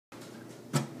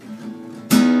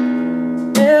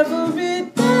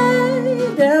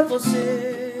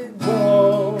deficit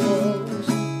walls.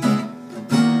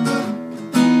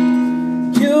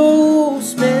 You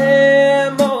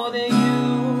spend more than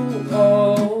you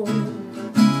owe.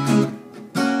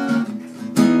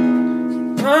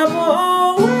 Papa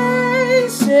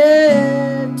always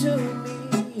said to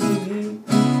me,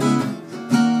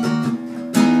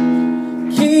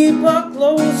 keep a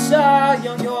close eye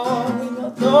on your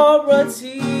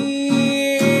authority.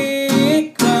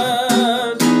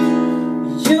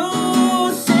 You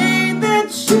say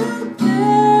that you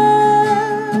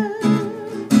care.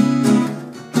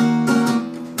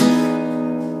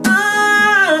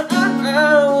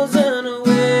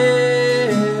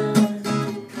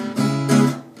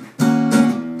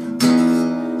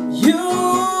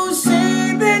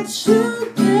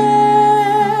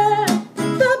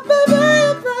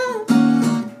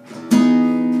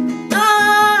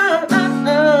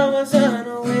 I was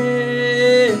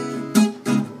unaware.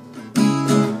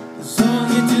 So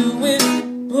you do is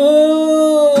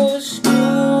push,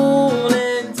 pull,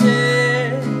 and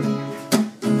tear.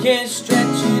 Can't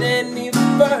stretch it any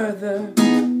further.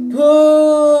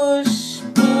 Push,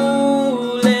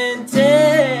 pull, and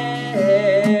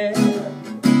tear.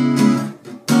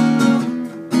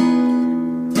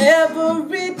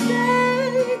 Every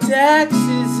day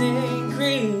taxes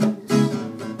increase.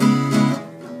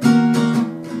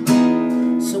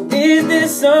 So is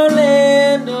this our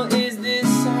land or is this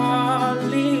our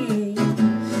lease?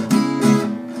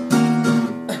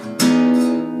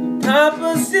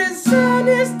 Papa says, son,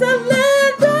 it's the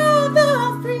land of the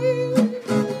free.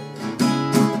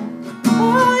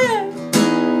 Oh yeah.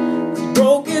 He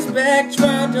broke his back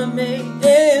trying to make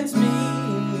ends meet.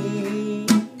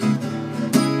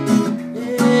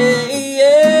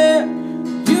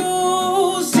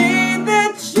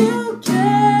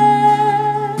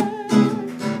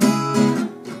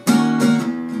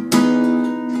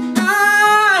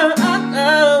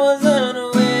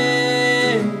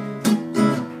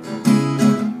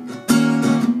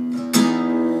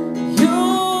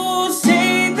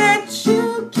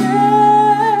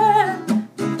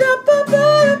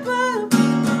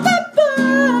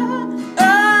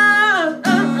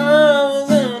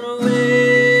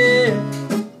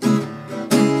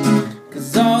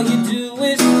 All you do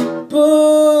is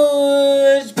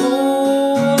push,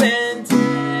 pull, and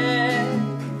tear.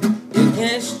 You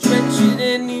can't stretch it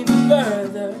any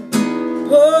further.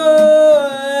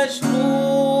 Push,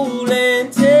 pull,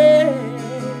 and tear.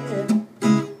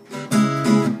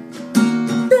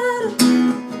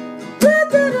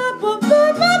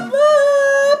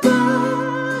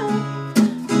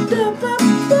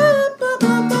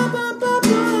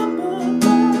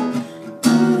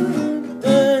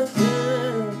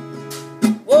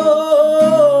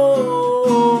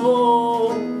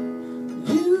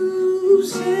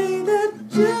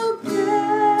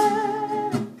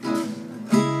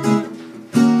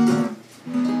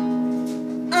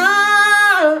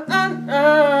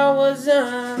 I was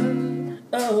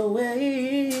unaware.